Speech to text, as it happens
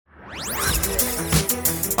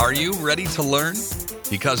Are you ready to learn?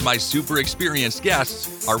 Because my super experienced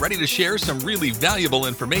guests are ready to share some really valuable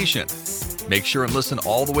information. Make sure and listen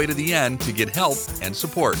all the way to the end to get help and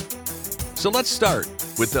support. So let's start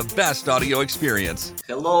with the best audio experience.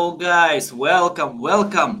 Hello guys, welcome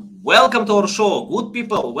to our show. Good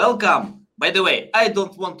people, welcome. By the way, I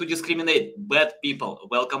don't want to discriminate bad people.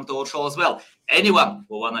 Welcome to our show as well. Anyone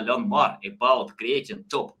who wanna learn more about creating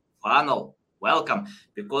top funnel, welcome.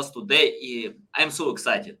 Because today I'm so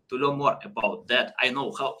excited to learn more about that. I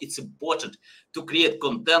know how it's important to create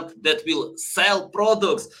content that will sell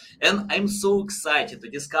products. And I'm so excited to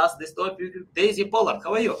discuss this topic with Daisy Pollard.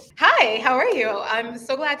 How are you? Hi, how are you? I'm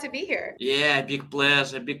so glad to be here. Yeah, big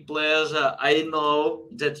pleasure. I know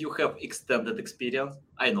that you have extended experience.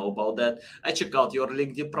 I know about that. I check out your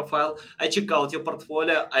LinkedIn profile. I check out your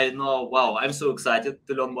portfolio. I know, wow, I'm so excited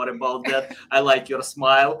to learn more about that. I like your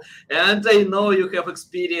smile. And I know you have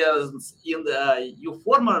experience in you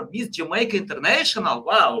former Miss Jamaica International.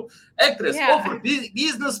 Wow, actress, offer,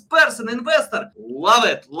 business person, investor. Love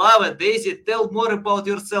it. Daisy, tell more about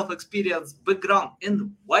your self-experience, background,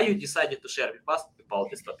 and why you decided to share with us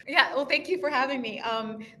about this topic. Yeah, well, thank you for having me.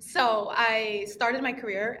 So I started my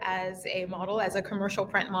career as a model, as a commercial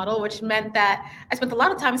print model, which meant that I spent a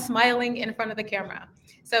lot of time smiling in front of the camera.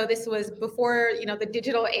 So this was before, the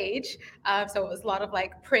digital age. So it was a lot of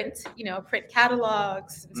like print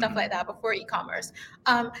catalogs and stuff like that before e-commerce.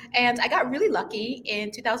 And I got really lucky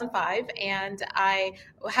in 2005, and I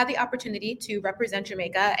had the opportunity to represent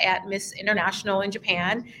Jamaica at Miss International in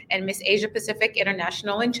Japan and Miss Asia Pacific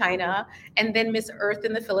International in China, and then Miss Earth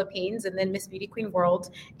in the Philippines, and then Miss Beauty Queen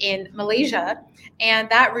World in Malaysia. And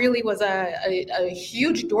that really was a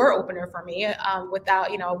huge door opener for me.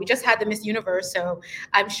 We just had the Miss Universe, so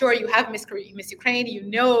I'm sure you have Miss Ukraine. You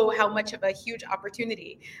know how much of a huge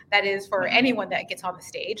opportunity that is for anyone that gets on the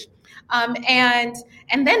stage.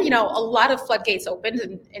 And then, a lot of floodgates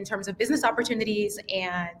opened in terms of business opportunities.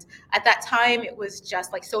 And at that time, it was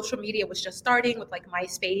just like social media was just starting with like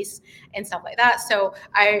MySpace and stuff like that. So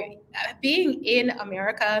being in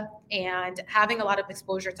America and having a lot of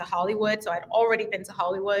exposure to Hollywood, so I'd already been to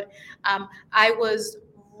Hollywood, I was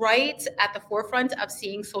right at the forefront of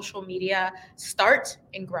seeing social media start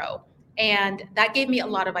and grow. And that gave me a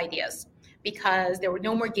lot of ideas because there were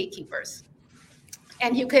no more gatekeepers.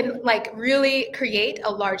 And you can really create a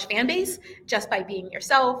large fan base just by being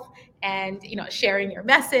yourself and sharing your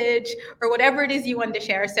message or whatever it is you want to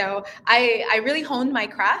share. So I really honed my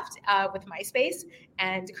craft with MySpace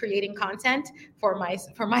and creating content for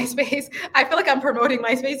MySpace. I feel like I'm promoting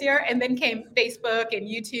MySpace here. And then came Facebook and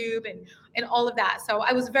YouTube and all of that. So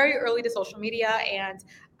I was very early to social media, and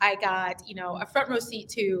I got a front row seat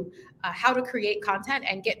to how to create content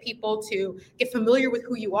and get people to get familiar with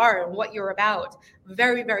who you are and what you're about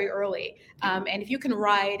very, very early. And if you can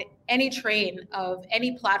ride any train of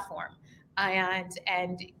any platform and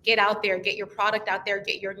get out there, get your product out there,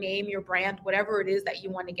 get your name, your brand, whatever it is that you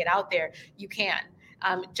want to get out there, you can.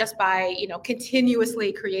 Just by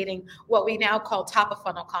continuously creating what we now call top of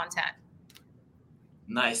funnel content.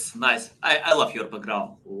 Nice. I love your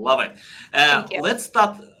background. Love it. Let's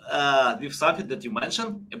start with something that you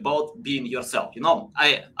mentioned about being yourself.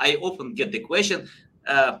 I often get the question,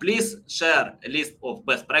 please share a list of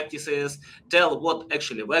best practices, tell what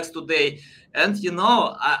actually works today. And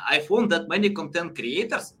I found that many content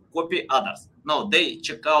creators copy others. No, they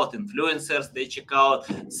check out influencers, they check out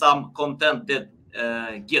some content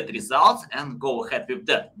that get results and go ahead with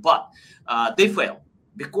that. But they fail.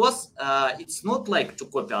 Because it's not like to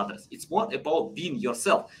copy others. It's more about being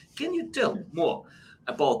yourself. Can you tell more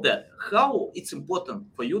about that? How it's important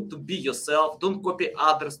for you to be yourself, don't copy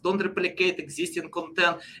others, don't replicate existing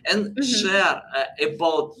content, and share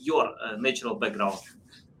about your natural background?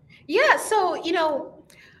 Yeah, so,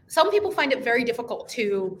 some people find it very difficult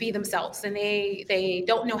to be themselves, and they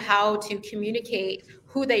don't know how to communicate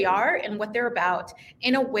who they are and what they're about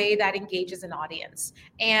in a way that engages an audience.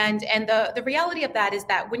 And the reality of that is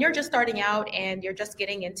that when you're just starting out and you're just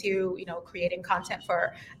getting into, creating content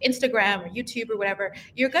for Instagram or YouTube or whatever,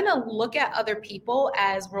 you're going to look at other people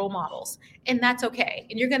as role models, and that's okay.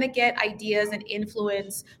 And you're going to get ideas and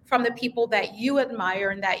influence from the people that you admire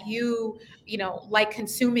and that you like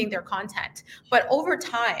consuming their content. But over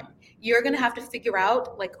time, you're going to have to figure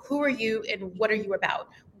out who are you and what are you about?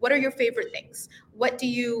 What are your favorite things? What do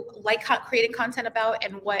you like creating content about,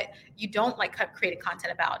 and what you don't like creating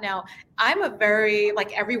content about? Now, I'm a very,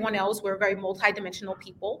 like everyone else, we're very multidimensional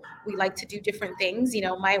people. We like to do different things.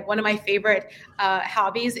 One of my favorite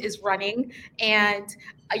hobbies is running. And,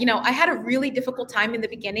 I had a really difficult time in the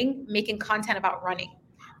beginning making content about running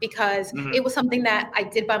because it was something that I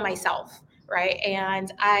did by myself. right?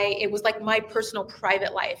 And it was like my personal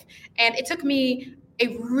private life. And it took me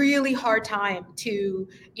a really hard time to,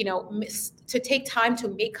 to take time to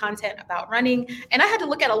make content about running. And I had to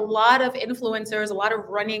look at a lot of influencers, a lot of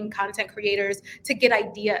running content creators to get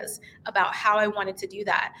ideas about how I wanted to do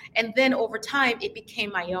that. And then over time, it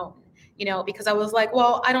became my own, because I was like,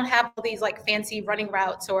 well, I don't have all these like fancy running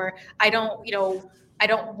routes, or I don't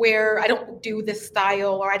do this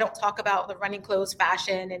style, or I don't talk about the running clothes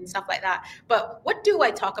fashion and stuff like that. But what do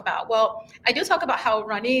I talk about? Well, I do talk about how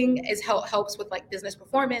running helps with like business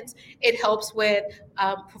performance. It helps with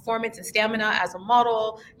performance and stamina as a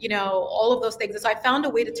model, all of those things. And so I found a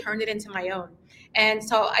way to turn it into my own. And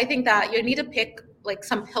so I think that you need to pick like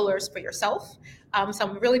some pillars for yourself.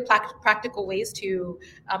 Some really practical ways to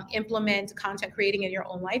implement content creating in your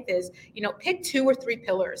own life is, pick 2 or 3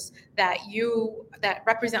 pillars that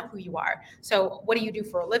represent who you are. So what do you do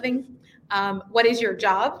for a living? What is your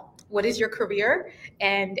job? What is your career?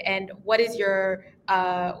 And what is your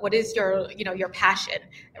your passion,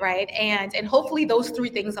 right? And hopefully those 3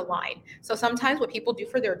 things align. So sometimes what people do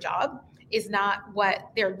for their job is not what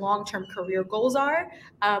their long-term career goals are.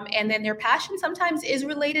 And then their passion sometimes is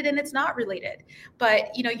related and it's not related.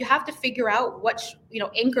 But, you have to figure out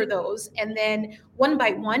anchor those. And then one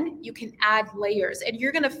by one, you can add layers, and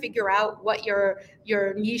you're going to figure out what your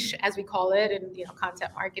niche, as we call it in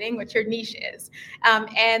content marketing, what your niche is.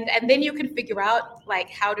 And then you can figure out like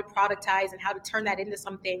how to productize and how to turn that into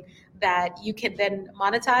something that you can then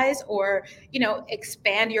monetize or,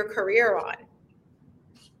 expand your career on.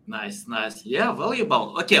 Nice. Yeah,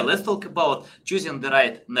 valuable. Okay, let's talk about choosing the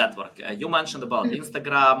right network. You mentioned about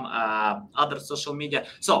Instagram, other social media.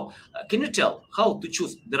 So can you tell how to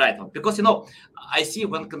choose the right one? Because, I see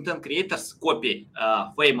when content creators copy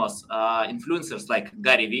famous influencers like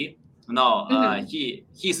Gary Vee,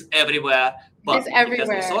 he's everywhere. But he has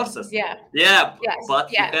resources. Yeah. Yes.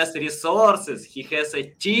 He has resources. He has a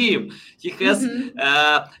team. He has,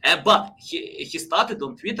 but he started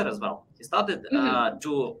on Twitter as well. He started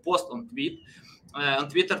to post on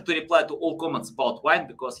Twitter to reply to all comments about wine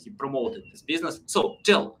because he promoted his business. So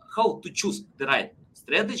tell how to choose the right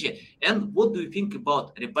strategy, and what do you think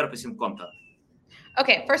about repurposing content?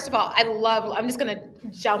 Okay, first of all, I'm just going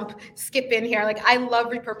to skip in here. Like, I love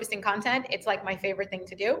repurposing content. It's like my favorite thing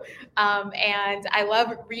to do. And I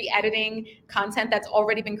love re-editing content that's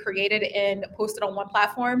already been created and posted on one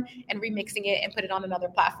platform and remixing it and put it on another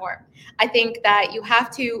platform. I think that you have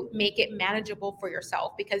to make it manageable for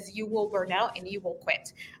yourself because you will burn out and you will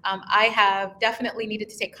quit. I have definitely needed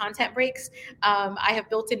to take content breaks. I have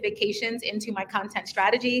built in vacations into my content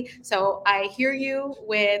strategy. So I hear you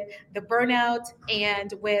with the burnout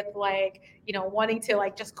and with wanting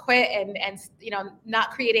to just quit and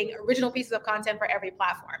not creating original pieces of content for every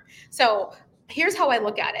platform. So here's how I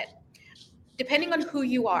look at it. Depending on who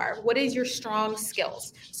you are, what is your strong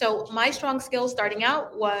skills? So my strong skills starting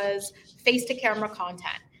out was face to camera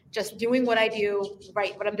content, just doing what I do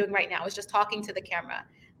right. What I'm doing right now is just talking to the camera.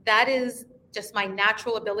 That is just my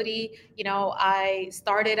natural ability. I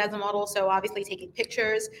started as a model, so obviously taking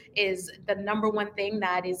pictures is the number one thing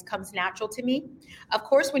that comes natural to me. Of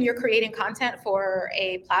course, when you're creating content for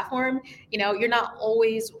a platform, you're not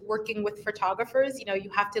always working with photographers.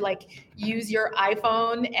 You have to use your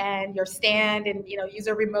iPhone and your stand and use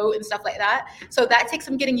a remote and stuff like that. So that takes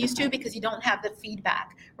some getting used to because you don't have the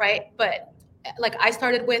feedback, right? But I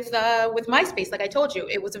started with MySpace, like I told you,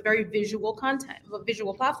 it was a very visual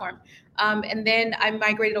platform. And then I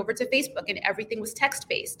migrated over to Facebook and everything was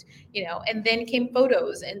text-based, and then came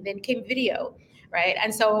photos and then came video, right?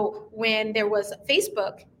 And so when there was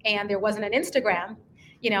Facebook and there wasn't an Instagram,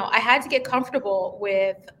 I had to get comfortable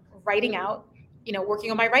with writing out,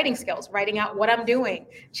 working on my writing skills, writing out what I'm doing,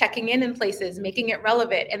 checking in places, making it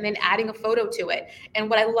relevant, and then adding a photo to it.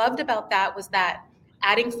 And what I loved about that was that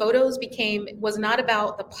adding photos was not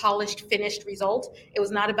about the polished, finished result. It was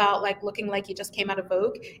not about looking like you just came out of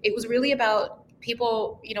Vogue. It was really about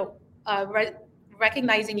people,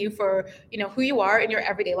 recognizing you for, who you are in your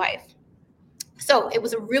everyday life. So it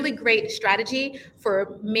was a really great strategy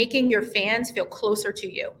for making your fans feel closer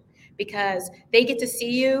to you because they get to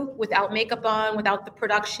see you without makeup on, without the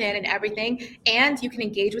production and everything, and you can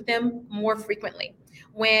engage with them more frequently.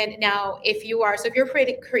 If you're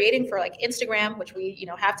creating for Instagram, which we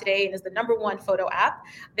have today and is the number one photo app,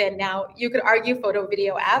 then now you could argue photo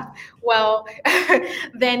video app. Well,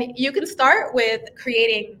 then you can start with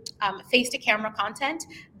creating face to camera content,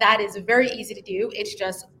 that is very easy to do. It's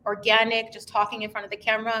just organic, just talking in front of the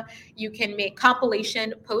camera. You can make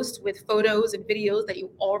compilation posts with photos and videos that you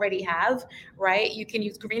already have, right? You can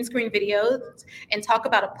use green screen videos and talk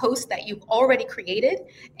about a post that you've already created.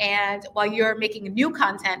 And while you're making new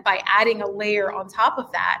content by adding a layer on top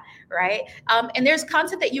of that, right? And there's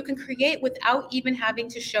content that you can create without even having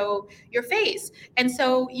to show your face. And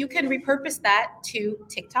so you can repurpose that to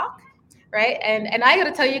TikTok, right? And I got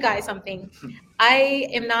to tell you guys something. I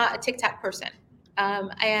am not a TikTok person.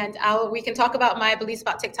 And we can talk about my beliefs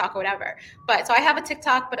about TikTok or whatever. But so I have a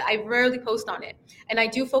TikTok, but I rarely post on it. And I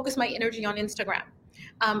do focus my energy on Instagram.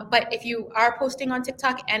 But if you are posting on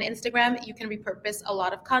TikTok and Instagram, you can repurpose a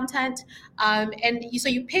lot of content. So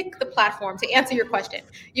you pick the platform, to answer your question,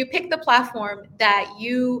 you pick the platform that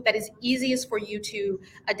is easiest for you to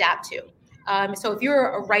adapt to. So if you're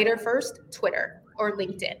a writer first, Twitter or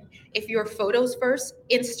LinkedIn. If you're photos first,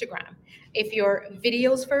 Instagram. If you're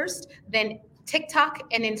videos first, then TikTok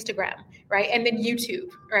and Instagram, right? And then YouTube,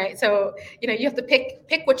 right? So, you have to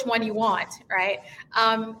pick which one you want, right?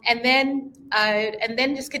 And then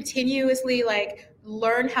just continuously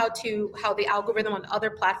learn how the algorithm on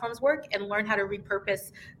other platforms work and learn how to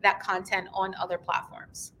repurpose that content on other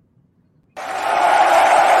platforms.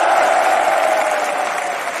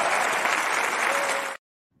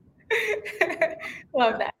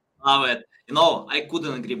 Love that. Love it. I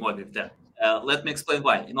couldn't agree more with that. Let me explain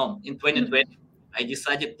why. In 2020, I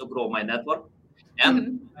decided to grow my network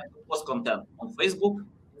and I post content on Facebook,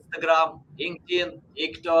 Instagram, LinkedIn,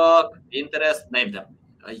 TikTok, Pinterest, name them,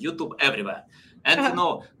 YouTube, everywhere. And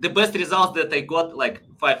the best results that I got,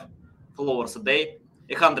 5 followers a day,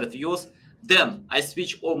 100 views. Then I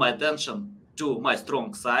switch all my attention to my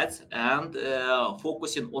strong sides and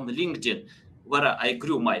focusing on LinkedIn, where I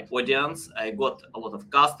grew my audience. I got a lot of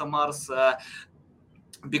customers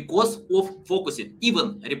because of focusing,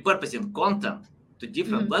 even repurposing content to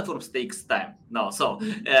different platforms takes time. Now, so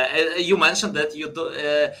you mentioned that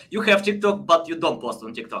you have TikTok, but you don't post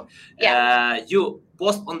on TikTok. Yeah. You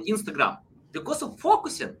post on Instagram because of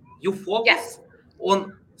focusing. You focus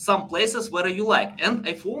on some places where you like. And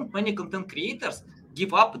I found many content creators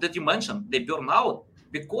give up that you mentioned. They burn out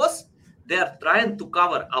because they're trying to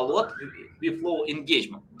cover a lot with low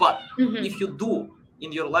engagement. But if you do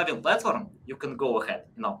in your live platform, you can go ahead.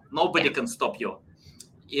 Nobody can stop you.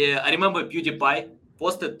 I remember PewDiePie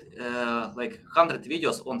posted 100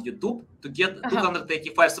 videos on YouTube to get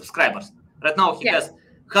 285 subscribers. Right now he has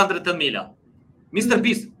 110 million. Mr.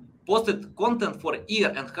 Beast posted content for a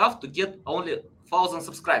year and a half to get only 1,000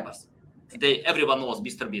 subscribers. Today everyone knows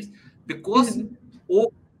Mr. Beast because of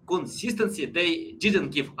consistency. They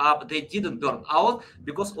didn't give up. They didn't burn out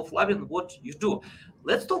because of loving what you do.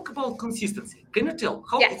 Let's talk about consistency. Can you tell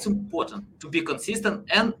how it's important to be consistent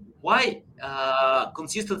and why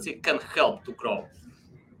consistency can help to grow?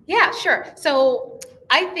 Yeah, sure. So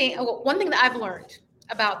I think one thing that I've learned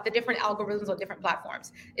about the different algorithms on different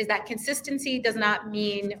platforms is that consistency does not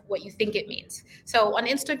mean what you think it means. So on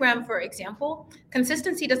Instagram, for example,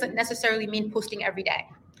 consistency doesn't necessarily mean posting every day,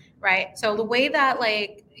 right? So the way that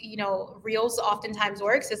Reels oftentimes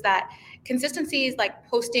works is that consistency is like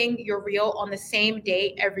posting your reel on the same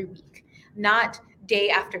day every week, not day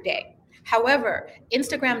after day. However,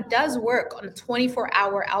 Instagram does work on a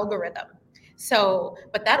 24-hour algorithm. So,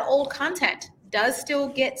 but that old content does still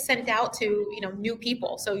get sent out to, new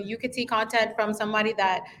people. So you could see content from somebody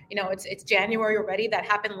that, it's January already that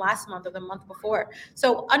happened last month or the month before.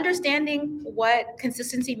 So understanding what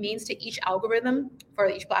consistency means to each algorithm for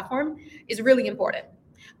each platform is really important.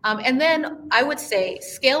 And then I would say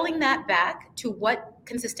scaling that back to what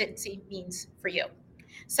consistency means for you.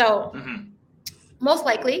 So most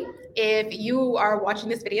likely, if you are watching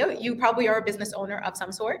this video, you probably are a business owner of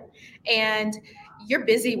some sort, and you're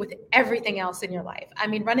busy with everything else in your life. I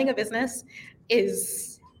mean, running a business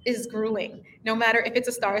is grueling. No matter if it's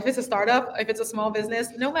a startup, if it's a small business,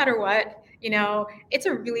 no matter what, it's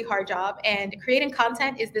a really hard job. And creating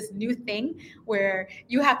content is this new thing where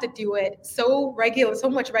you have to do it so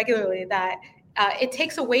much regularly that it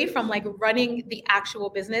takes away from running the actual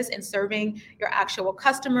business and serving your actual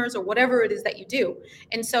customers or whatever it is that you do.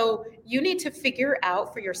 And so you need to figure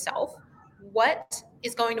out for yourself what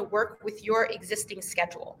is going to work with your existing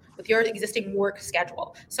schedule, with your existing work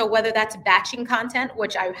schedule. So whether that's batching content,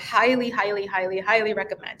 which I highly, highly, highly, highly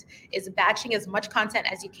recommend, is batching as much content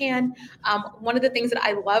as you can. One of the things that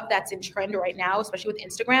I love that's in trend right now, especially with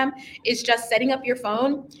Instagram, is just setting up your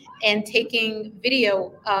phone and taking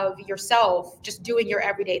video of yourself just doing your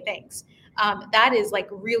everyday things. that is like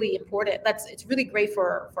really important. It's really great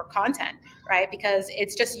for content, right? Because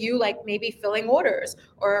it's just you like maybe filling orders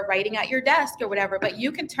or writing at your desk or whatever, but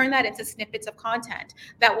you can turn that into snippets of content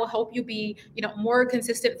that will help you be, more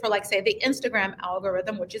consistent for, like, say, the Instagram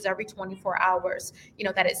algorithm, which is every 24 hours,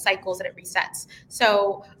 that it cycles and it resets.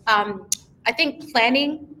 So I think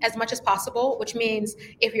planning as much as possible, which means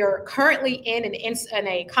if you're currently in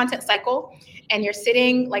a content cycle and you're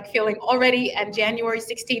sitting like feeling already on January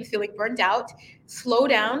 16th, feeling burnt out, slow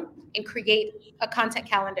down and create a content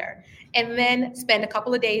calendar. And then spend a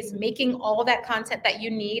couple of days making all that content that you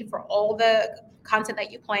need for all the content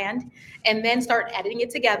that you planned, and then start editing it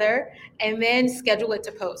together and then schedule it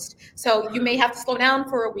to post. So you may have to slow down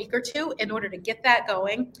for a week or two in order to get that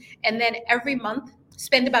going. And then every month,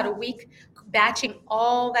 spend about a week batching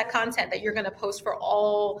all that content that you're going to post for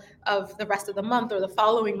all of the rest of the month or the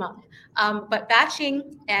following month. But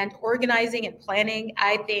batching and organizing and planning,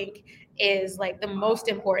 I think, is like the most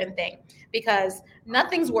important thing, because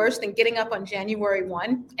nothing's worse than getting up on January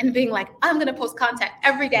 1 and being like, I'm going to post content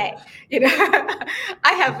every day.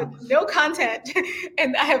 I have no content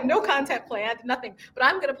and I have no content planned, nothing, but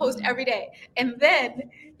I'm going to post every day. And then,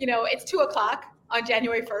 it's 2:00 on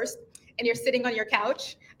January 1st and you're sitting on your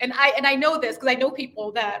couch. And I know this because I know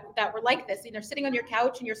people that were like this. Sitting on your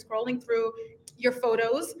couch and you're scrolling through your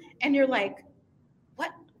photos and you're like,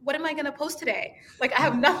 what am I going to post today? Like, I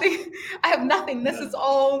have nothing. This is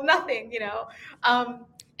all nothing,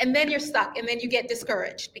 and then you're stuck, and then you get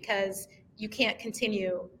discouraged because you can't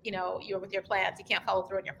continue, you're with your plans. You can't follow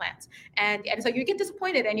through on your plans. And so you get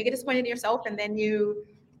disappointed, and you get disappointed in yourself. And then you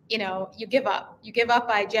give up. You give up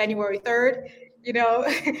by January 3rd.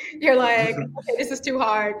 You're like, okay, this is too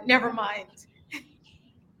hard. Never mind.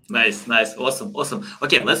 Nice. Awesome.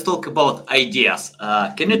 Okay, let's talk about ideas.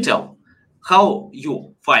 Can you tell how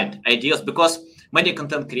you find ideas? Because many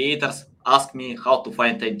content creators ask me how to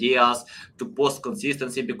find ideas to post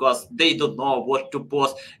consistency because they don't know what to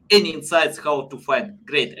post. Any insights how to find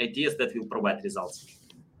great ideas that will provide results?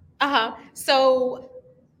 So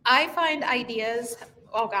I find ideas.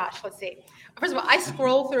 Oh gosh, let's see. First of all, I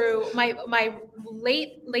scroll through my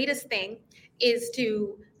latest thing is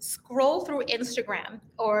to scroll through Instagram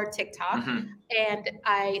or TikTok, and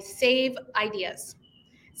I save ideas.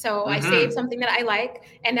 So I save something that I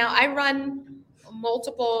like, and now I run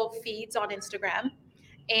multiple feeds on Instagram,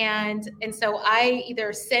 and so I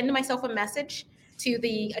either send myself a message to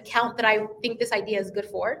the account that I think this idea is good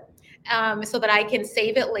for, so that I can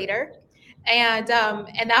save it later, and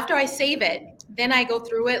after I save it, then I go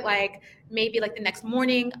through it like maybe like the next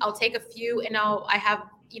morning. I'll take a few, and I have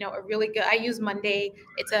a really good. I use Monday.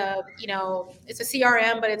 It's a it's a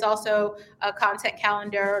CRM, but it's also a content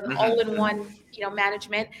calendar, all-in-one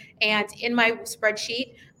management. And in my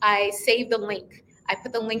spreadsheet, I save the link. I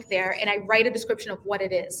put the link there, and I write a description of what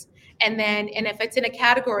it is. And if it's in a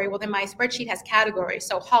category, well, then my spreadsheet has categories.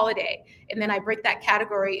 So holiday, and then I break that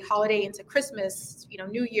category holiday into Christmas,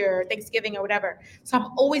 New Year, Thanksgiving, or whatever. So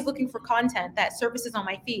I'm always looking for content that surfaces on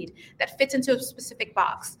my feed that fits into a specific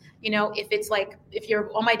box. If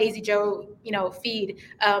you're on my Daisy Joe, feed,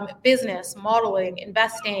 business, modeling,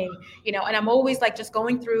 investing, and I'm always like just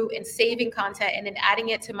going through and saving content and then adding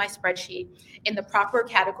it to my spreadsheet in the proper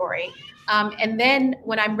category. And then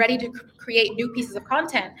when I'm ready to create new pieces of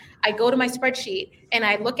content, I go to my spreadsheet and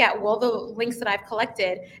I look at all the links that I've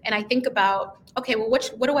collected, and I think about, okay, well,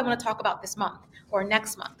 what do I want to talk about this month or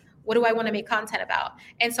next month? What do I want to make content about?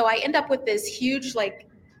 And so I end up with this huge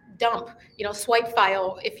dump, swipe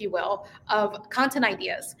file, if you will, of content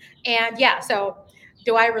ideas. And so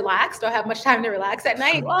do I relax? Do I have much time to relax at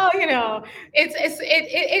night? Well, it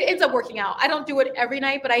ends up working out. I don't do it every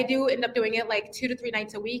night, but I do end up doing it like 2 to 3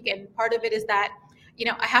 nights a week. And part of it is that,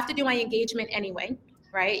 I have to do my engagement anyway,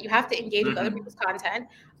 right? You have to engage with other people's content.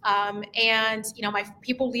 And my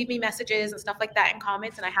people leave me messages and stuff like that in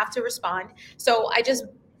comments, and I have to respond. So I just,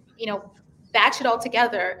 batch it all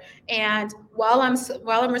together. And while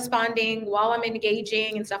I'm responding, while I'm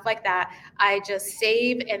engaging and stuff like that, I just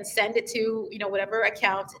save and send it to, whatever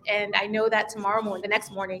account. And I know that the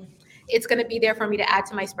next morning, it's going to be there for me to add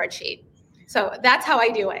to my spreadsheet. So that's how I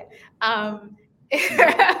do it.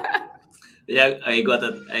 Yeah, I got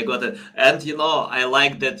it. And, I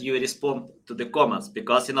like that you respond to the comments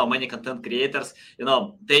because, many content creators,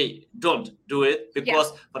 they don't do it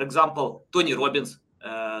because, for example, Tony Robbins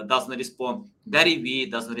doesn't respond, Gary Vee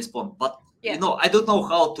doesn't respond, but I don't know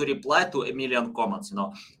how to reply to a million comments.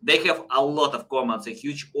 They have a lot of comments, a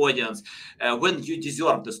huge audience. When you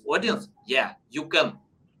deserve this audience, you can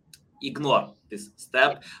ignore this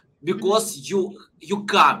step because you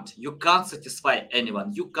can't satisfy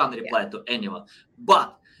anyone. You can't reply to anyone.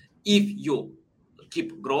 But if you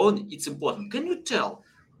keep growing, it's important. Can you tell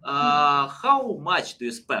how much do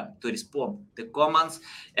you spend to respond to comments,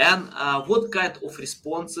 and what kind of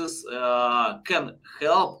responses can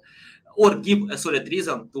help or give a solid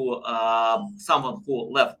reason to someone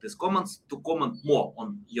who left these comments to comment more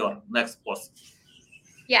on your next post?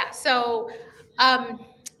 Yeah. So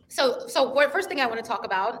first thing I want to talk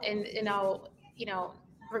about, and I'll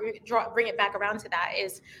bring it back around to that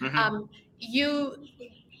is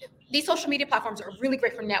these social media platforms are really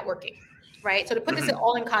great for networking, right? So to put this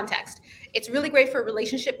all in context, it's really great for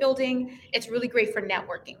relationship building. It's really great for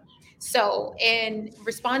networking. So in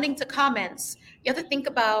responding to comments, you have to think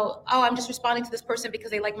about, oh, I'm just responding to this person because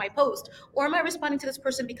they like my post, or am I responding to this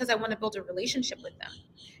person because I want to build a relationship with them?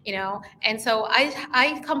 And so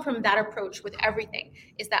I come from that approach with everything,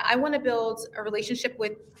 is that I want to build a relationship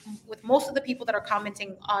with most of the people that are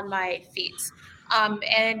commenting on my feeds,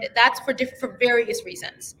 and that's for various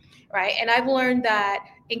reasons. Right. And I've learned that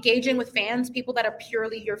engaging with fans, people that are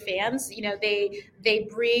purely your fans, they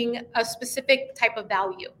bring a specific type of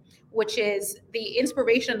value, which is the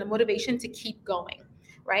inspiration and the motivation to keep going.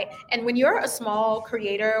 Right. And when you're a small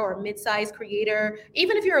creator or mid-sized creator,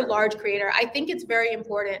 even if you're a large creator, I think it's very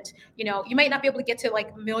important. You might not be able to get to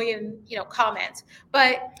like a million, comments,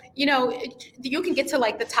 but, you can get to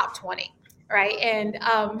like the top 20. Right.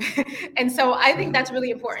 And so I think that's really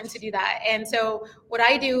important to do that. And so what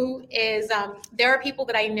I do is there are people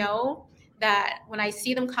that I know that when I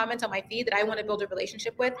see them comment on my feed that I want to build a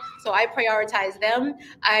relationship with. So I prioritize them.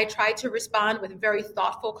 I try to respond with very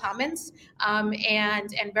thoughtful comments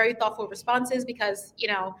and very thoughtful responses because,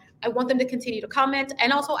 I want them to continue to comment.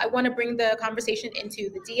 And also I want to bring the conversation into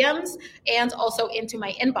the DMs and also into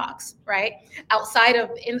my inbox, right? Outside of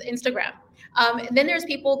Instagram. And then there's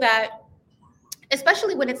people that,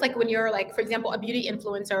 especially when you're like, for example, a beauty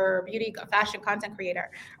influencer or beauty fashion content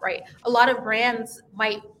creator, right? A lot of brands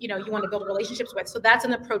might, you want to build relationships with. So that's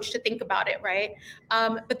an approach to think about it, right?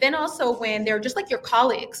 But then also when they're just like your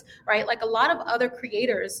colleagues, right? Like a lot of other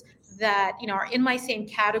creators that, are in my same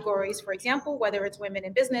categories, for example, whether it's women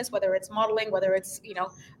in business, whether it's modeling, whether it's,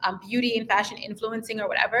 beauty and fashion influencing or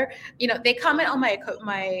whatever, they comment on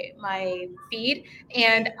my feed.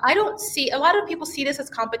 And I don't see, a lot of people see this as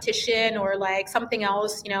competition or like something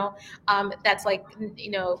else, that's like,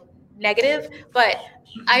 negative, but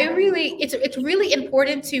it's really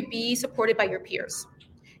important to be supported by your peers.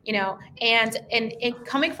 And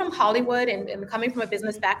coming from Hollywood and coming from a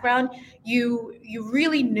business background, you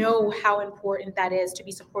really know how important that is to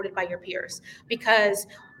be supported by your peers, because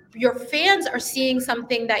your fans are seeing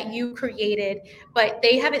something that you created, but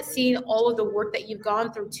they haven't seen all of the work that you've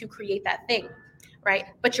gone through to create that thing, right?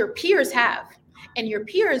 But your peers have. And your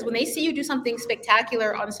peers, when they see you do something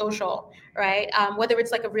spectacular on social, right, whether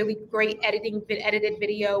it's like a really great edited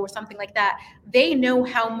video or something like that, they know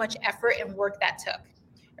how much effort and work that took.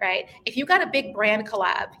 Right. If you got a big brand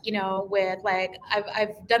collab, with like,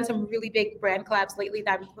 I've done some really big brand collabs lately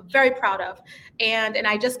that I'm very proud of. And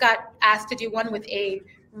I just got asked to do one with a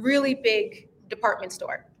really big department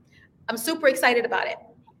store. I'm super excited about it.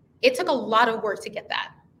 It took a lot of work to get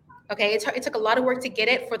that. Okay. It took a lot of work to get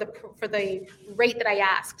it for the rate that I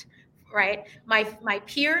asked. Right. My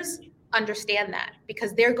peers understand that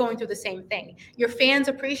because they're going through the same thing. Your fans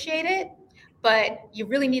appreciate it, but you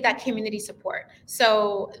really need that community support.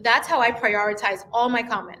 So that's how I prioritize all my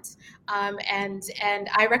comments. And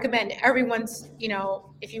I recommend everyone's,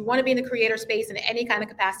 if you want to be in the creator space in any kind of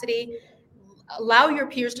capacity, allow your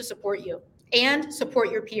peers to support you and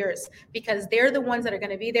support your peers, because they're the ones that are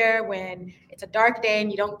going to be there when it's a dark day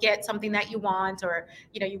and you don't get something that you want, or,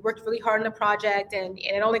 you worked really hard on a project and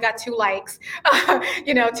it only got 2 likes,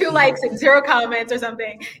 2 likes and 0 comments or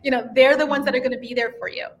something. They're the ones that are going to be there for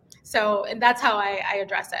you. So, and that's how I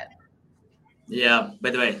address it. Yeah,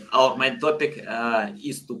 by the way, our main topic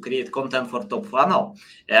is to create content for top funnel.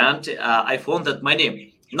 And I found that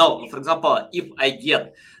many, for example, if I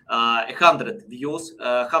get 100 views,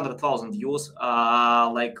 100,000 views,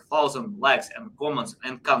 like 1,000 likes and comments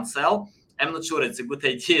and can't sell, I'm not sure it's a good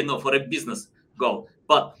idea, for a business goal.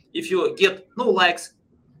 But if you get no likes,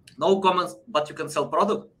 no comments, but you can sell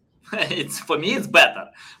product, for me, it's better,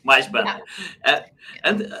 much better. Yeah.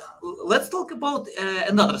 And let's talk about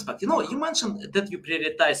another aspect. You mentioned that you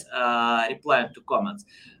prioritize replying to comments.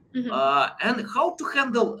 And how to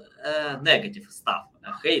handle negative stuff,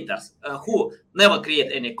 haters who never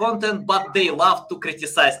create any content, but they love to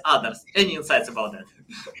criticize others. Any insights about that?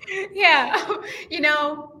 Yeah,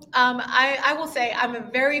 I will say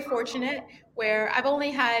I'm very fortunate where I've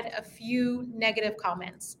only had a few negative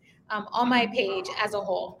comments. on my page as a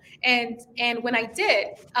whole. And when I did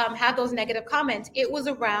have those negative comments, it was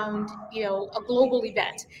around, a global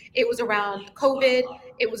event. It was around COVID.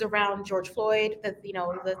 It was around George Floyd, the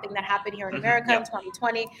thing that happened here in America in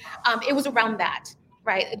 2020. It was around that,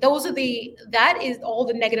 right? That is all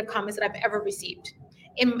the negative comments that I've ever received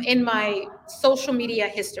in my social media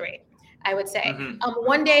history, I would say.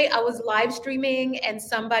 One day I was live streaming and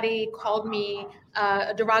somebody called me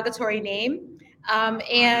a derogatory name. But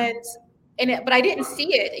I didn't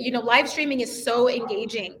see it. Live streaming is so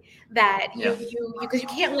engaging that because you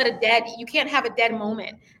can't have a dead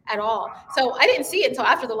moment at all. So I didn't see it until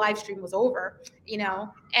after the live stream was over,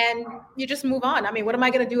 and you just move on. I mean, what am I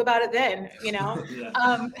going to do about it then?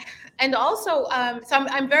 And also,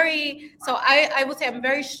 so I would say I'm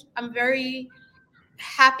very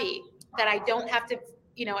happy that I don't have to,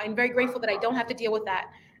 I'm very grateful that I don't have to deal with that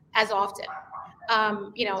as often.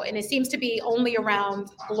 And it seems to be only around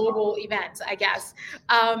global events, I guess.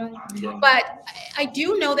 But I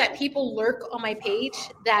do know that people lurk on my page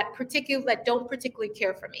that don't particularly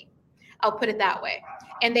care for me. I'll put it that way.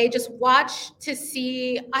 And they just watch to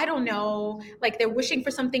see, I don't know, like they're wishing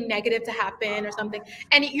for something negative to happen or something.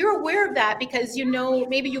 And you're aware of that because,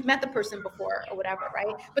 maybe you've met the person before or whatever,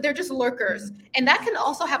 right? But they're just lurkers. And that can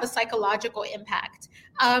also have a psychological impact.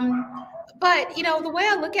 But, the way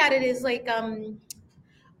I look at it is like,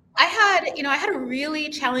 I had a really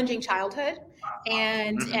challenging childhood,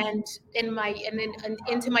 and into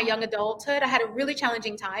my young adulthood, I had a really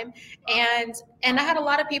challenging time, and I had a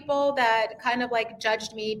lot of people that kind of like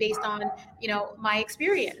judged me based on my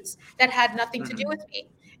experience that had nothing to do with me.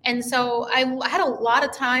 And so I had a lot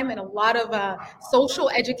of time and a lot of social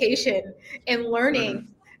education in learning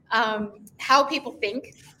how people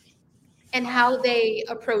think and how they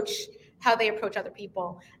approach other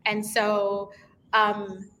people. And so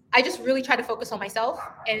I just really try to focus on myself,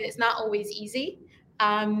 and it's not always easy.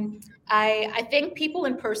 I think people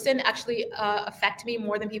in person actually affect me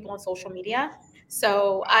more than people on social media.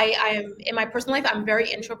 So I am, in my personal life, I'm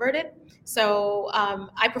very introverted. So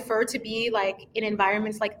I prefer to be like in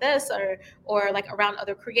environments like this, or like around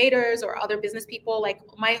other creators or other business people. Like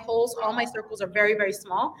all my circles are very, very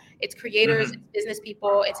small. It's creators, it's business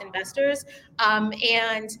people, it's investors,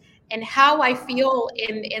 and how I feel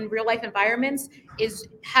in real life environments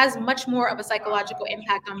has much more of a psychological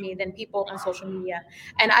impact on me than people on social media.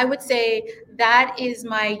 And I would say that is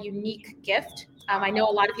my unique gift. I know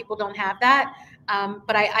a lot of people don't have that,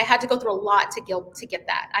 but I had to go through a lot to get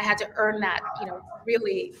that. I had to earn that,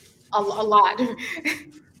 really a lot.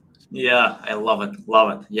 Yeah, I love it.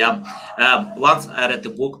 Yeah. Once I read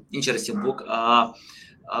a interesting book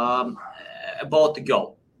about a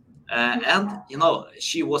girl. And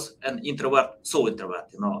she was an introvert, so introvert.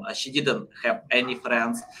 She didn't have any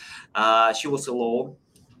friends. She was alone,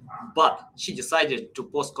 but she decided to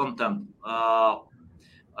post content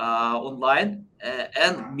online,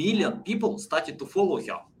 and million people started to follow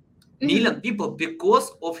her. Million people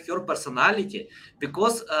because of her personality,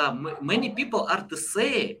 because many people are the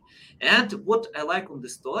same. And what I like on the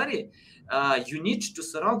story, you need to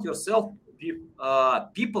surround yourself with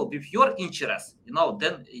people with your interests,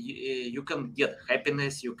 then you can get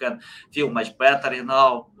happiness, you can feel much better,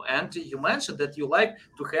 and you mentioned that you like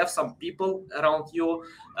to have some people around you,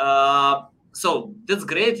 so that's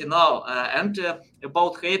great, and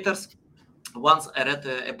about haters, once I read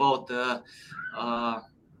about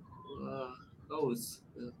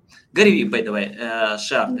Gary Vee, by the way,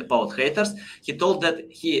 shared about haters. He told that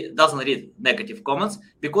he doesn't read negative comments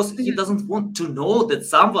because he doesn't want to know that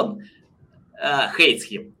someone hates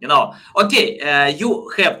him. Okay,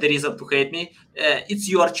 you have the reason to hate me. It's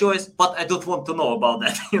your choice, but I don't want to know about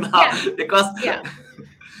that. Because.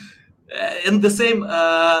 And the same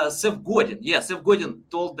Seth Godin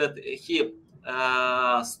told that he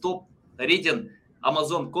stopped reading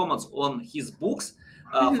Amazon comments on his books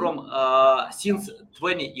from since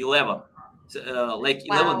 2011, like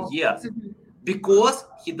 11 years, because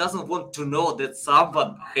he doesn't want to know that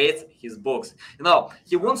someone hates his books.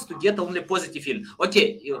 He wants to get only positive feeling.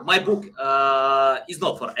 Okay, my book is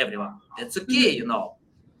not for everyone. That's okay,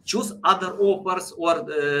 Choose other authors or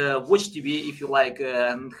watch TV if you like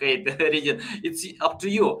and hate reading. It's up to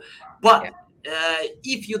you. But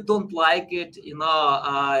if you don't like it,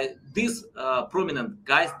 these prominent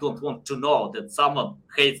guys don't want to know that someone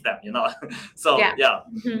hates them, So I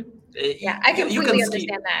completely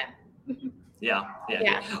understand that. Yeah.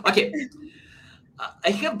 Okay. I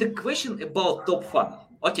have the question about top funnel.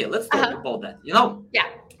 Okay, let's talk about that.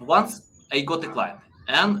 Once I got a client,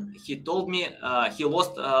 and he told me he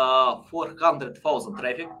lost 400,000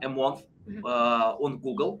 traffic a month on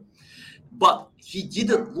Google. but he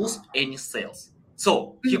didn't lose any sales.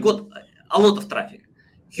 So he got a lot of traffic,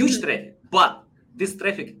 huge traffic, but this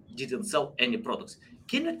traffic didn't sell any products.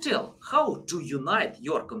 Can you tell how to unite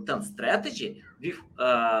your content strategy with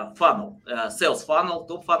funnel, sales funnel,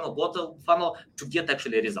 top funnel, bottom funnel to get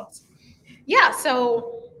actually results? Yeah,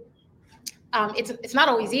 so it's not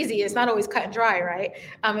always easy. It's not always cut and dry, right?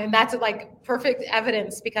 And that's like perfect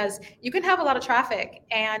evidence, because you can have a lot of traffic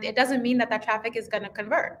and it doesn't mean that that traffic is going to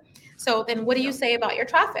convert. So then what do you say about your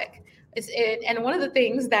traffic? And one of the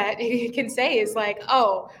things that you can say is like,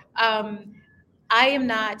 I am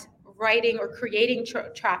not writing or creating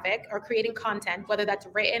traffic or creating content, whether that's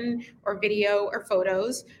written or video or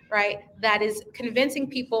photos, right? That is convincing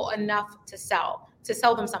people enough to sell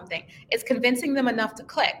them something. It's convincing them enough to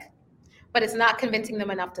click, but it's not convincing them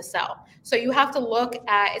enough to sell. So you have to look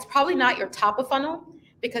at, it's probably not your top of funnel,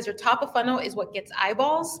 because your top of funnel is what gets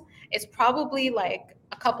eyeballs. It's probably like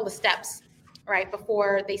a couple of steps, right,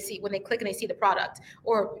 before they see, when they click and they see the product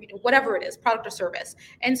or whatever it is, product or service.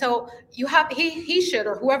 And so you have, he should,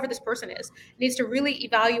 or whoever this person is, needs to really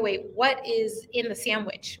evaluate what is in the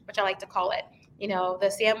sandwich, which I like to call it. You know,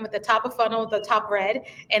 with the top of funnel, the top red,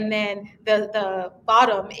 and then the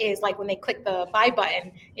bottom is like when they click the buy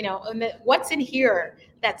button, you know, and what's in here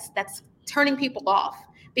that's turning people off.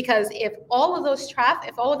 Because if all of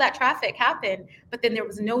that traffic happened, but then there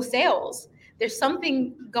was no sales, there's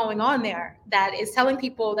something going on there that is telling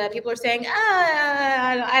people that people are saying,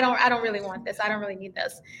 I don't really want this. I don't really need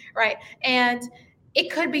this, right? And it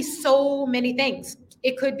could be so many things.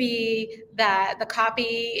 It could be that the copy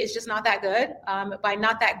is just not that good. By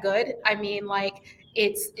not that good, I mean like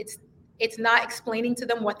it's not explaining to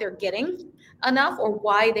them what they're getting enough or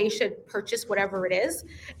why they should purchase whatever it is.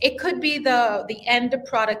 It could be the end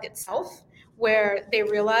product itself, where they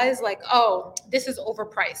realize like, oh, this is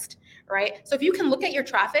overpriced, right? So if you can look at your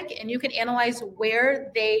traffic and you can analyze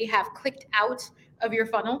where they have clicked out of your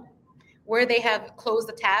funnel, where they have closed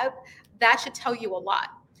the tab, that should tell you a lot.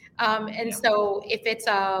 So if it's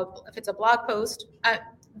a blog post,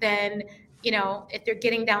 then, you know, if they're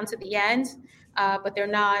getting down to the end, but they're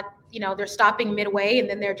not, you know, they're stopping midway and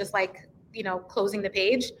then they're just like, you know, closing the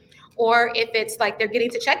page. Or if it's like they're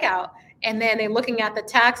getting to checkout and then they're looking at the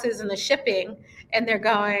taxes and the shipping and they're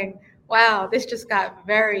going, wow, this just got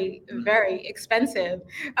very, very expensive.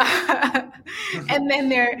 and then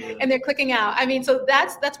they're clicking out. I mean, so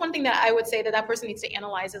that's one thing that I would say that person needs to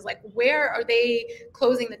analyze is like, where are they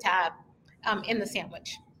closing the tab in the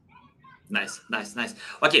sandwich? Nice.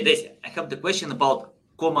 Okay, Daisy, I have the question about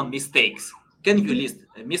common mistakes. Can you list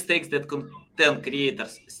mistakes that content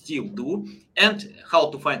creators still do and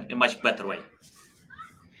how to find a much better way?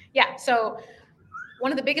 Yeah, so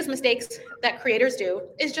one of the biggest mistakes that creators do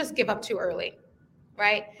is just give up too early,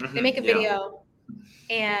 right? Mm-hmm. They make a video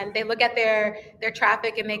and they look at their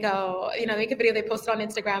traffic and they go, you know, they make a video, they post it on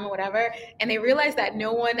Instagram or whatever, and they realize that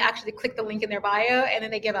no one actually clicked the link in their bio, and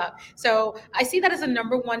then they give up. So I see that as a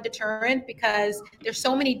number one deterrent, because there's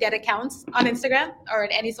so many dead accounts on Instagram or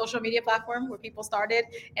in any social media platform where people started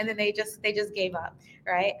and then they just gave up,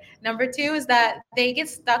 right? Number two is that they get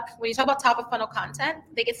stuck, when you talk about top of funnel content,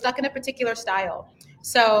 they get stuck in a particular style.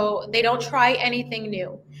 So they don't try anything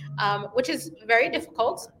new, which is very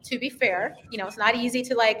difficult, to be fair. You know, it's not easy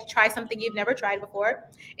to like try something you've never tried before.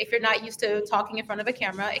 If you're not used to talking in front of a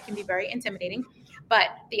camera, it can be very intimidating.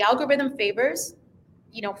 But the algorithm favors,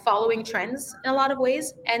 you know, following trends in a lot of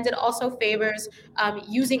ways. And it also favors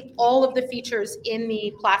using all of the features in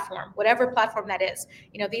the platform, whatever platform that is.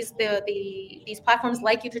 You know, these platforms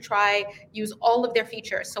like you to use all of their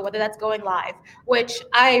features. So whether that's going live, which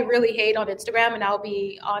I really hate on Instagram, and I'll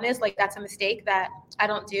be honest, like that's a mistake that I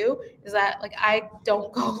don't do, is that like I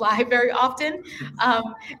don't go live very often.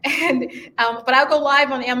 But I'll go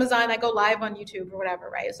live on Amazon, I go live on YouTube or whatever,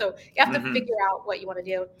 right? So you have to figure out what you want to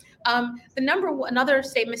do. Another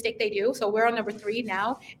mistake they do, so we're on number 3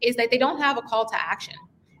 now, is that they don't have a call to action,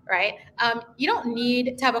 right? You don't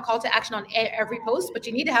need to have a call to action on every post, but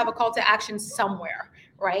you need to have a call to action somewhere,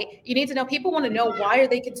 right? You need to know, people want to know, why are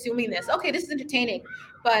they consuming this? Okay, this is entertaining,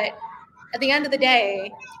 but at the end of the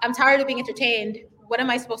day, I'm tired of being entertained. What am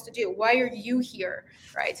I supposed to do? Why are you here,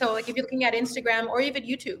 right? So like if you're looking at Instagram or even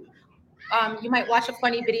YouTube, you might watch a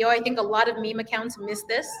funny video. I think a lot of meme accounts miss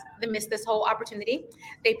this. They miss this whole opportunity.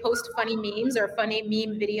 They post funny memes or funny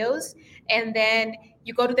meme videos, and then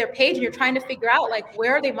you go to their page and you're trying to figure out like,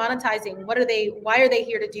 where are they monetizing? Why are they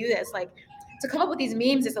here to do this? Like, to come up with these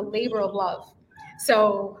memes is a labor of love.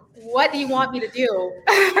 So what do you want me to do?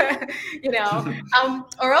 You know,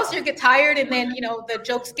 or else you get tired and then, you know, the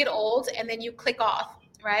jokes get old and then you click off,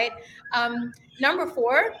 right? Number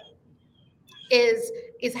 4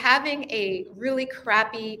 is having a really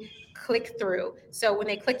crappy click through. So when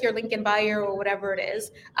they click your link in bio or whatever it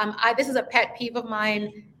is, this is a pet peeve of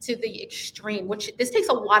mine to the extreme, which this takes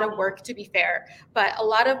a lot of work, to be fair, but a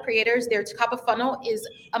lot of creators, their top of funnel is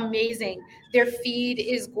amazing. Their feed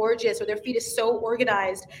is gorgeous, or their feed is so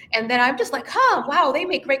organized. And then I'm just like, wow, they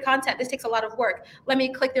make great content. This takes a lot of work. Let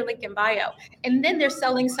me click their link in bio. And then they're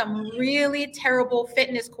selling some really terrible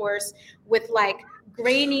fitness course with like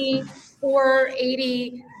grainy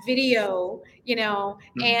 480 video,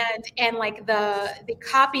 and like the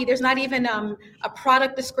copy, there's not even a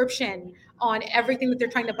product description on everything that they're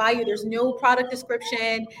trying to buy you. There's no product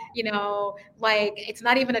description, like it's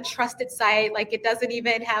not even a trusted site. Like it doesn't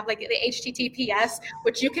even have like the HTTPS,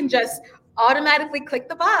 which you can just automatically click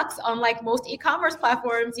the box on like most e-commerce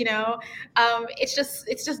platforms. It's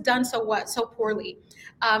just done so poorly.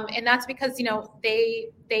 And that's because, they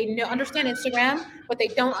understand Instagram, but they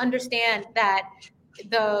don't understand that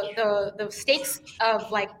the stakes of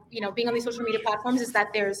like, being on these social media platforms is that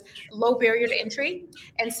there's low barrier to entry.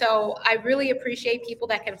 And so I really appreciate people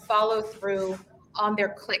that can follow through on their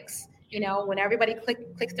clicks, when everybody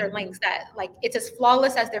clicks their links, that like it's as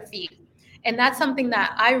flawless as their feed. And that's something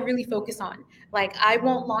that I really focus on. Like I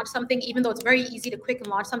won't launch something, even though it's very easy to click and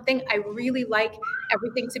launch something. I really like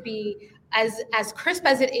everything to be as crisp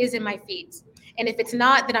as it is in my feeds. And if it's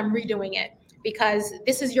not, then I'm redoing it, because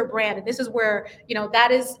this is your brand. And this is where,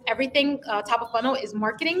 that is everything. Top of funnel is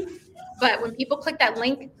marketing. But when people click that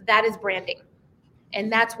link, that is branding.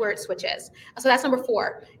 And that's where it switches. So that's number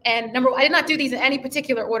 4. And I did not do these in any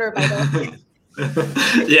particular order, by the way.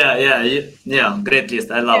 Yeah. Great list.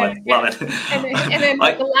 I love it. And then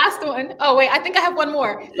the last one. Oh wait, I think I have one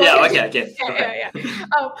more. Okay.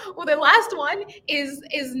 Well, the last one is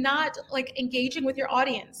not like engaging with your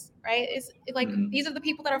audience, right? It's like these are the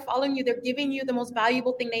people that are following you. They're giving you the most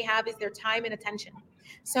valuable thing they have is their time and attention.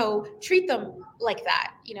 So treat them like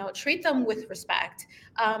that. Treat them with respect.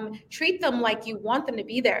 Treat them like you want them to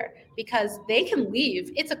be there, because they can leave.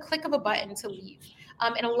 It's a click of a button to leave.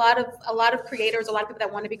 And a lot of creators, a lot of people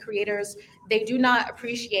that want to be creators, they do not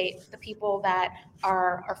appreciate the people that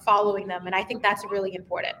are following them. And I think that's really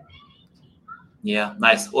important. Yeah,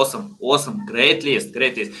 nice. Awesome. Great list.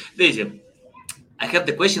 Daisy, I have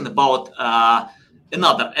the question about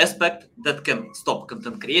another aspect that can stop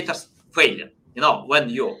content creators failing. When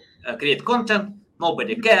you create content,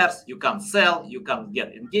 nobody cares, you can't sell, you can't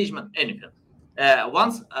get engagement, anything.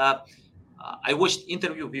 Once I watched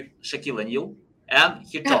interview with Shaquille O'Neal, and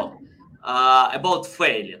he talked about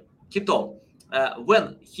failing. He told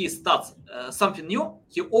when he starts something new,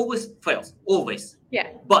 he always fails, always. Yeah.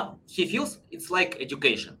 But he feels it's like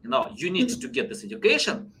education. You need to get this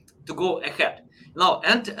education to go ahead.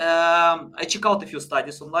 And I check out a few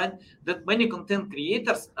studies online that many content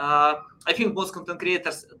creators, I think most content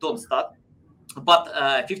creators don't start, but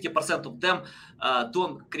 50% of them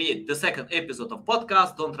don't create the second episode of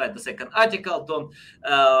podcast, don't write the second article, don't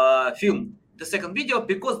film the second video,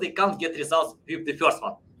 because they can't get results with the first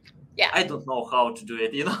one. Yeah. I don't know how to do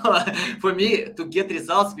it. For me, to get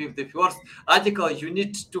results with the first article, you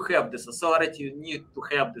need to have this authority, you need to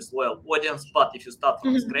have this loyal audience. But if you start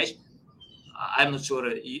from scratch, I'm not sure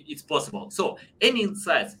it's possible. So any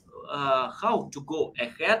insights how to go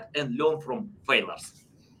ahead and learn from failures?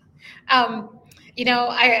 I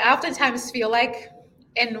oftentimes feel like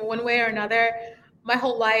in one way or another, my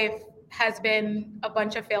whole life has been a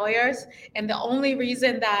bunch of failures. And the only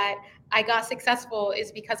reason that I got successful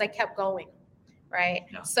is because I kept going, right?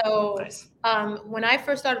 Yeah. So nice. When I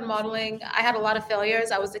first started modeling, I had a lot of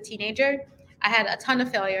failures. I was a teenager. I had a ton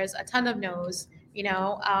of failures, a ton of no's.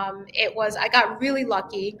 I got really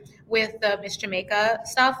lucky with the Miss Jamaica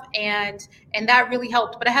stuff, and that really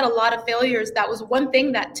helped. But I had a lot of failures. That was one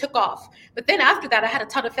thing that took off. But then after that, I had a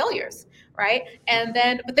ton of failures, right?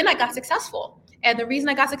 But then I got successful. And the reason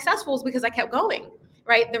I got successful is because I kept going,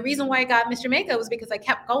 right? The reason why I got Miss Jamaica was because I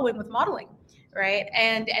kept going with modeling, right?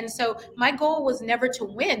 And so my goal was never to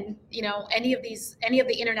win, any of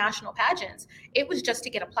the international pageants. It was just to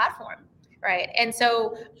get a platform, right? And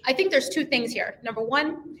so I think there's 2 things here. Number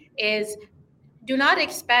 1 is do not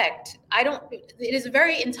expect, it is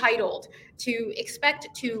very entitled to expect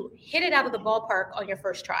to hit it out of the ballpark on your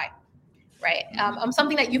first try, right?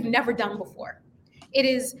 Something that you've never done before. It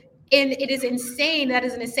is insane. That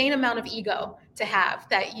is an insane amount of ego to have,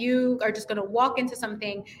 that you are just going to walk into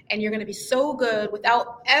something and you're going to be so good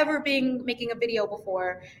without ever making a video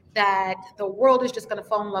before that the world is just going to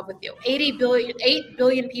fall in love with you. 8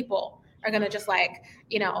 billion people are going to just like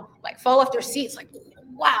fall off their seats. Like,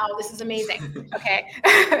 wow, this is amazing. Okay.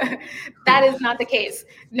 That is not the case.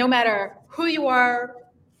 No matter who you are,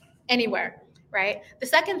 anywhere, right? The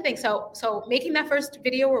second thing, so making that first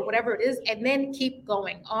video or whatever it is, and then keep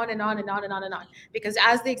going on and on and on and on and on. Because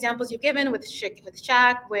as the examples you've given with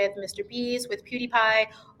Shaq, with Mr. Beast, with PewDiePie,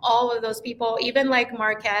 all of those people, even like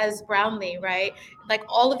Marques Brownlee, right? Like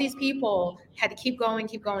all of these people had to keep going.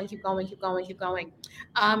 The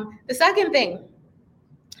second thing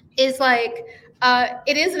is like,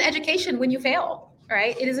 it is an education when you fail,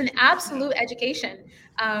 right? It is an absolute education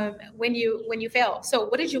when you fail. So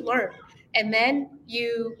what did you learn? And then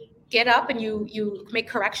you get up and you make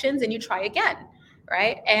corrections and you try again,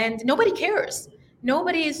 right? And nobody cares.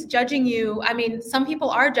 Nobody is judging you. I mean, some people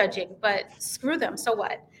are judging, but screw them. So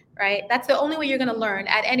what? Right? That's the only way you're going to learn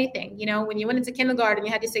at anything. You know, when you went into kindergarten,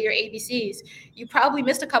 you had to say your ABCs. You probably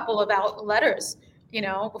missed a couple of letters, you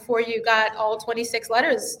know, before you got all 26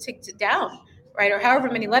 letters ticked down, right? Or however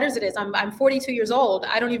many letters it is. I'm 42 years old.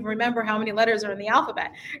 I don't even remember how many letters are in the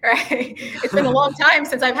alphabet, right? It's been a long time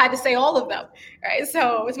since I've had to say all of them, right?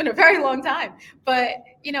 So it's been a very long time. But,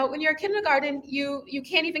 you know, when you're in kindergarten, you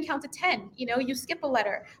can't even count to 10, you know, you skip a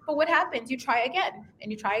letter. But what happens? You try again and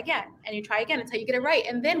you try again and you try again until you get it right.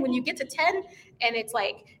 And then when you get to 10 and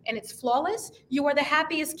it's flawless, you are the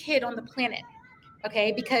happiest kid on the planet,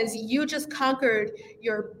 okay? Because you just conquered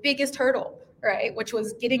your biggest hurdle, right? Which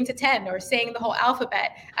was getting to 10 or saying the whole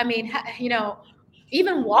alphabet. I mean, you know,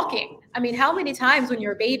 even walking. I mean, how many times when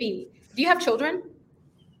you're a baby, do you have children?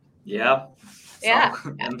 Yeah. Yeah.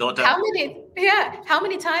 And daughter. How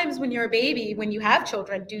many times when you're a baby, when you have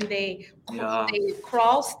children, do they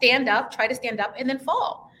crawl, stand up, try to stand up and then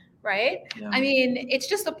fall, right? Yeah. I mean, it's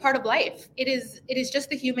just a part of life. It is just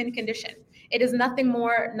the human condition. It is nothing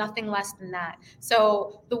more, nothing less than that.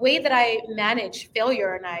 So the way that I manage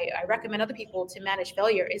failure, and I recommend other people to manage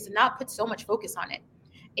failure, is to not put so much focus on it.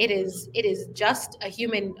 It is just a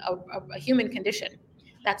human condition.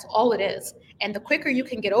 That's all it is. And the quicker you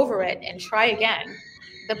can get over it and try again,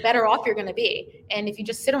 the better off you're going to be. And if you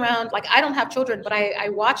just sit around, like I don't have children, but I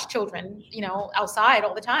watch children, you know, outside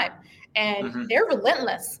all the time, and they're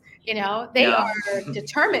relentless. You know, they are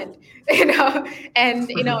determined, you know, and,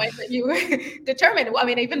 you know, you determined, I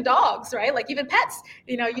mean, even dogs, right? Like even pets,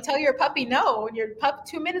 you know, you tell your puppy no, and your pup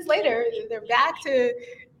 2 minutes later, they're back to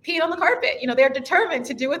peeing on the carpet. You know, they're determined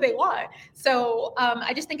to do what they want. So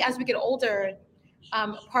I just think as we get older,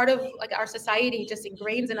 part of like our society just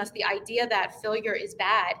ingrains in us the idea that failure is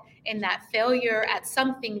bad and that failure at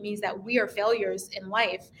something means that we are failures in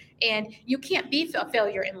life. And you can't be a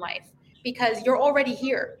failure in life because you're already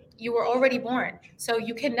here. You were already born. So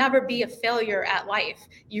you can never be a failure at life.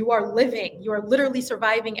 You are living. You are literally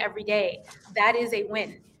surviving every day. That is a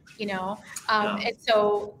win, you know? And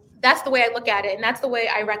so that's the way I look at it. And that's the way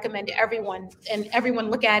I recommend everyone and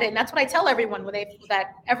everyone look at it. And that's what I tell everyone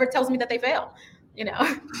that ever tells me that they fail, you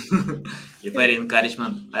know? Very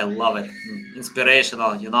encouragement. I love it.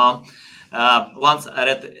 Inspirational, you know? Once I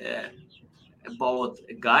read about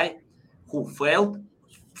a guy who failed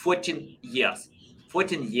 14 years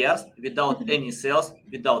without any sales,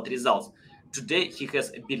 without results. Today, he has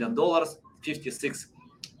 $1 billion, 56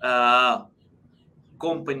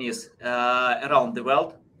 companies around the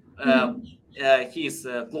world. He is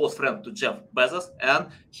a close friend to Jeff Bezos, and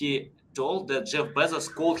he told that Jeff Bezos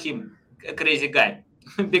called him a crazy guy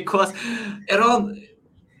because around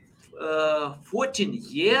 14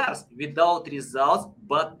 years without results,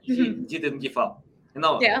 but he didn't give up. You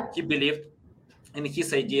know, he believed in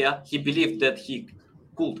his idea. He believed that he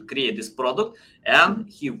could create this product, and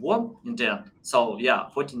he won in the end. So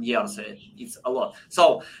 14 years, it's a lot.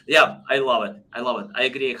 So I love it. I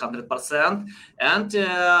agree 100%. And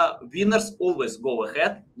winners always go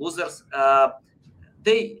ahead. Losers,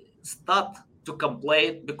 they start to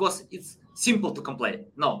complain because it's simple to complain.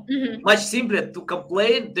 No, much simpler to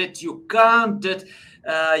complain that you can't, that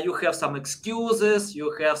you have some excuses,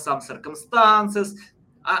 you have some circumstances.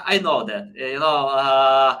 I know that, you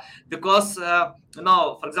know, because, you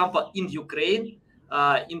know, for example, in Ukraine,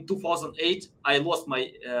 in 2008, I lost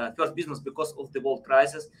my first business because of the world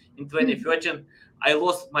crisis. In 2013, I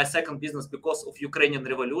lost my second business because of Ukrainian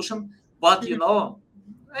revolution. But, you know,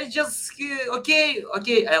 I just, okay,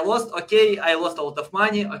 I lost a lot of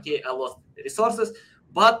money. Okay, I lost resources,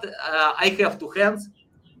 but I have 2 hands,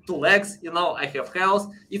 2 legs, you know, I have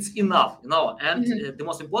health. It's enough, you know, and the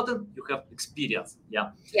most important, you have experience.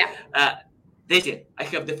 Daisy, I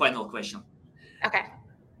have the final question. Okay.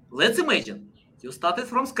 Let's imagine you started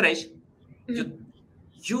from scratch. You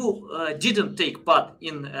didn't take part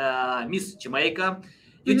in Miss Jamaica.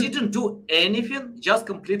 You didn't do anything, just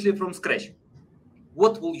completely from scratch.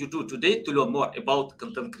 What will you do today to learn more about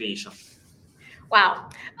content creation? Wow.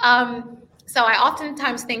 So I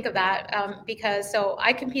oftentimes think of that because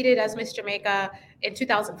I competed as Miss Jamaica in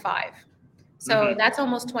 2005. So that's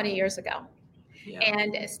almost 20 years ago. Yeah.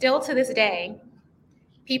 And still to this day,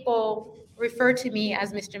 people refer to me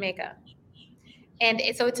as Miss Jamaica. And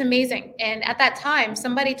so it's amazing. And at that time,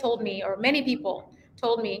 somebody told me, or many people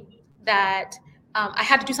told me, that I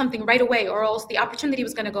had to do something right away, or else the opportunity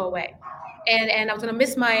was going to go away, and I was going to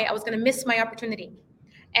miss my opportunity.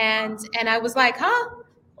 And I was like, huh?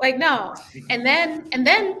 Like, no. And then,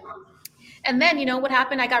 you know what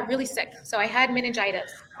happened? I got really sick. So I had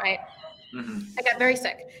meningitis, right? I got very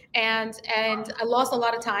sick, and I lost a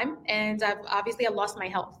lot of time, and I lost my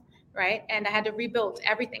health, right? And I had to rebuild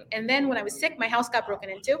everything. And then when I was sick, my house got broken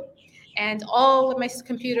into, and all of my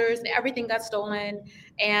computers and everything got stolen,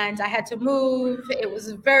 and I had to move. It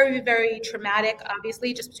was very, very traumatic,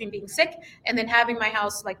 obviously, just between being sick and then having my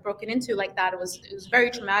house like broken into like that. It was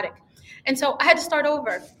very traumatic. And so I had to start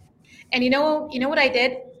over. And you know what I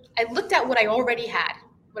did? I looked at what I already had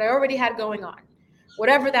going on,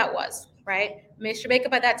 whatever that was. Right. Miss Jamaica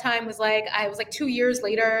by that time was like, 2 years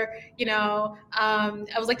later, I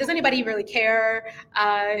was like, does anybody really care?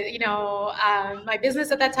 My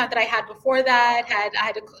business at that time that I had before that I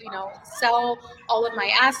had to, sell all of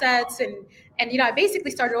my assets and I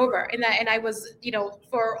basically started over and I was,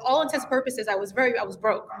 for all intents and purposes, I was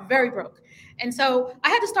broke, very broke. And so I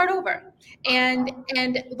had to start over. And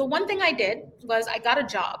the one thing I did was I got a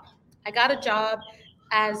job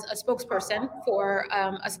as a spokesperson for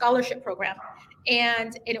a scholarship program.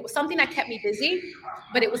 And it was something that kept me busy,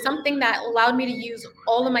 but it was something that allowed me to use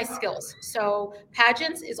all of my skills. So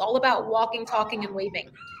pageants is all about walking, talking, and waving,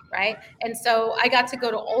 right? And so I got to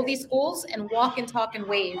go to all these schools and walk and talk and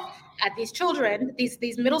wave at these children, these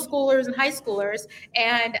middle schoolers and high schoolers.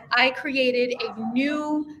 And I created a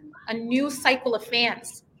new cycle of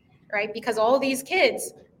fans, right? Because all these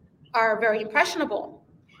kids are very impressionable.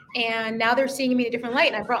 And now they're seeing me in a different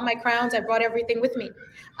light. And I brought my crowns, I brought everything with me.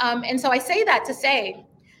 And so I say that to say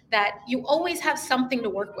that you always have something to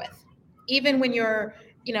work with, even when you're,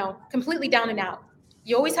 completely down and out.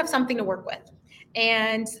 You always have something to work with.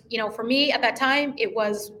 And, for me at that time, it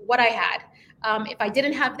was what I had. If I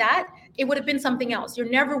didn't have that, it would have been something else. You're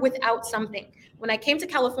never without something. When I came to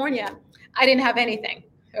California, I didn't have anything.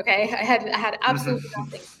 Okay. I had absolutely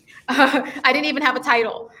nothing. I didn't even have a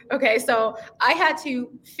title. Okay. So I had to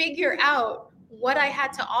figure out what I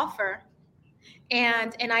had to offer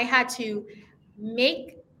and I had to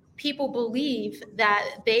make people believe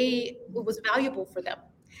that it was valuable for them.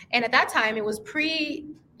 And at that time it was MySpace,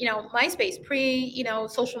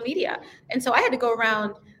 social media. And so I had to go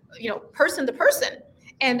around, person to person.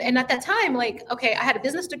 And at that time, I had a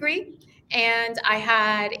business degree and I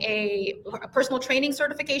had a personal training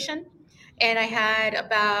certification. And I had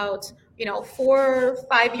about, 4 or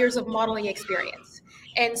 5 years of modeling experience.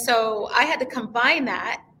 And so I had to combine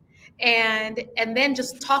that and then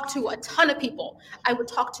just talk to a ton of people. I would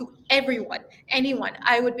talk to anyone.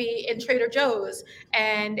 I would be in Trader Joe's.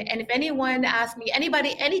 And if anyone asked me,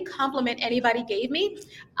 any compliment anybody gave me,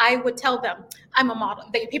 I would tell them I'm a model.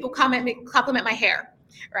 People compliment my hair,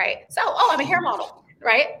 right? So, I'm a hair model.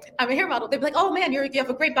 Right? I'm a hair model. They'd be like, oh man, you have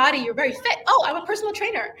a great body. You're very fit. Oh, I'm a personal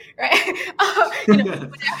trainer. Right?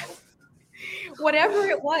 Whatever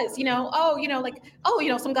it was,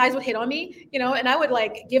 some guys would hit on me, and I would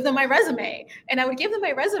give them my resume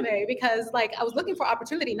because I was looking for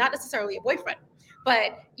opportunity, not necessarily a boyfriend.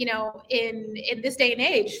 But, in this day and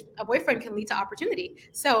age, a boyfriend can lead to opportunity.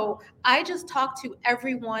 So I just talked to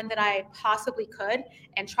everyone that I possibly could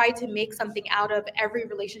and tried to make something out of every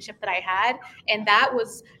relationship that I had. And that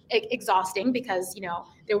was exhausting because,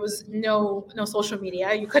 there was no social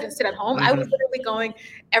media. You couldn't sit at home. Mm-hmm. I was literally going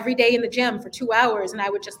every day in the gym for 2 hours and I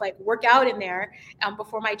would just work out in there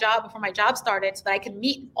before my job started so that I could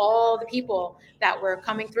meet all the people that were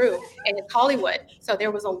coming through. And it's Hollywood. So there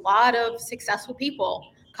was a lot of successful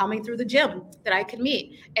people coming through the gym that I could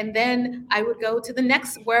meet. And then I would go to the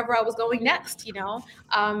next, wherever I was going next,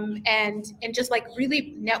 and just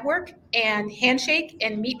really network and handshake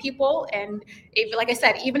and meet people. And like I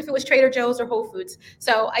said, even if it was Trader Joe's or Whole Foods.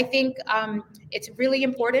 So I think it's really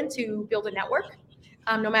important to build a network.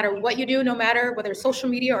 No matter what you do, no matter whether it's social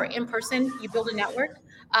media or in person, you build a network.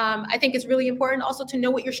 I think it's really important also to know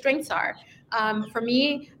what your strengths are. For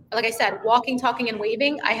me, like I said, walking, talking, and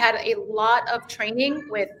waving, I had a lot of training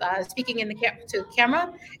with speaking to the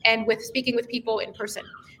camera and with speaking with people in person.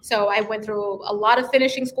 So I went through a lot of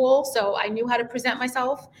finishing school, so I knew how to present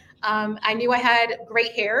myself. I knew I had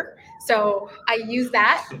great hair, so I used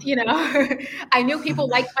that, I knew people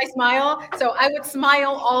liked my smile, so I would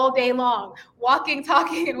smile all day long, walking,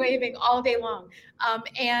 talking, and waving all day long.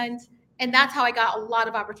 And And that's how I got a lot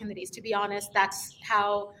of opportunities. To be honest, that's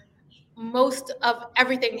how most of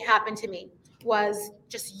everything happened to me, was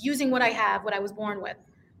just using what I have, what I was born with,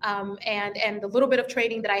 and the little bit of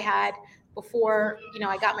training that I had before,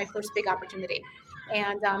 I got my first big opportunity.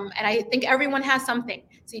 And I think everyone has something.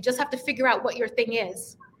 So you just have to figure out what your thing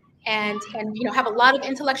is, and have a lot of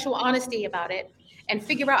intellectual honesty about it, and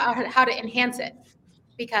figure out how to enhance it,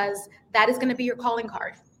 because that is going to be your calling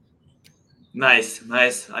card. Nice.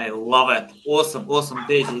 I love it. Awesome,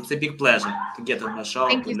 Daisy. It's a big pleasure to get on my show,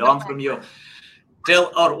 to learn from you.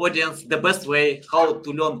 Tell our audience the best way how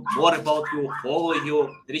to learn more about you, follow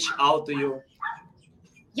you, reach out to you.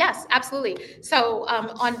 Yes, absolutely. So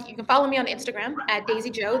you can follow me on Instagram at Daisy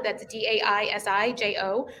Jo. That's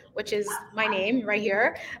DAISIJO, which is my name right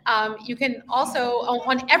here. You can also,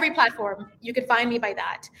 on every platform, you can find me by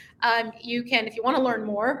that. You can, if you want to learn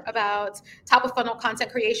more about top of funnel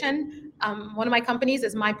content creation, one of my companies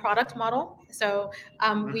is My Product Model. So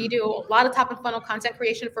we do a lot of top of funnel content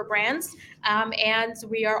creation for brands, and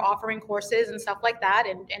we are offering courses and stuff like that,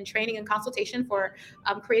 and training and consultation for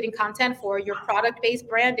creating content for your product-based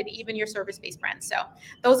brand and even your service-based brand. So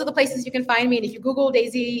those are the places you can find me. And if you Google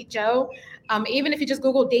Daisy Jo, even if you just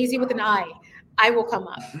Google Daisy with an I will come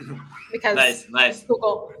up, because nice.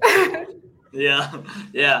 Google.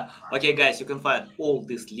 Yeah. Okay, guys, you can find all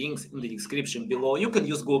these links in the description below. You can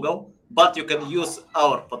use Google, but you can use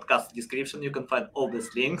our podcast description. You can find all these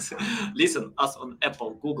links. Listen us on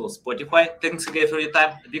Apple, Google, Spotify. Thanks again for your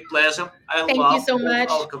time. A big pleasure. Thank you so much.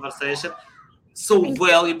 Our conversation. So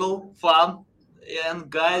valuable, fun. And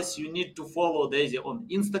guys, you need to follow Daisy on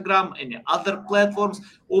Instagram, any other platforms.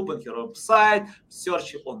 Open her website,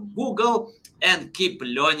 search on Google, and keep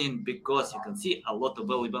learning, because you can see a lot of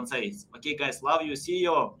valuable insights. Okay, guys, love you. See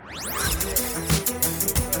you.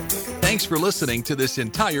 Thanks for listening to this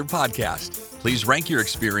entire podcast. Please rank your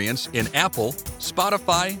experience in Apple,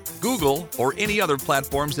 Spotify, Google, or any other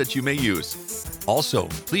platforms that you may use. Also,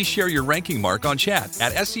 please share your ranking mark on chat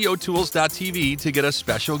at SEOtools.tv to get a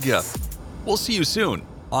special gift. We'll see you soon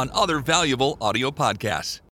on other valuable audio podcasts.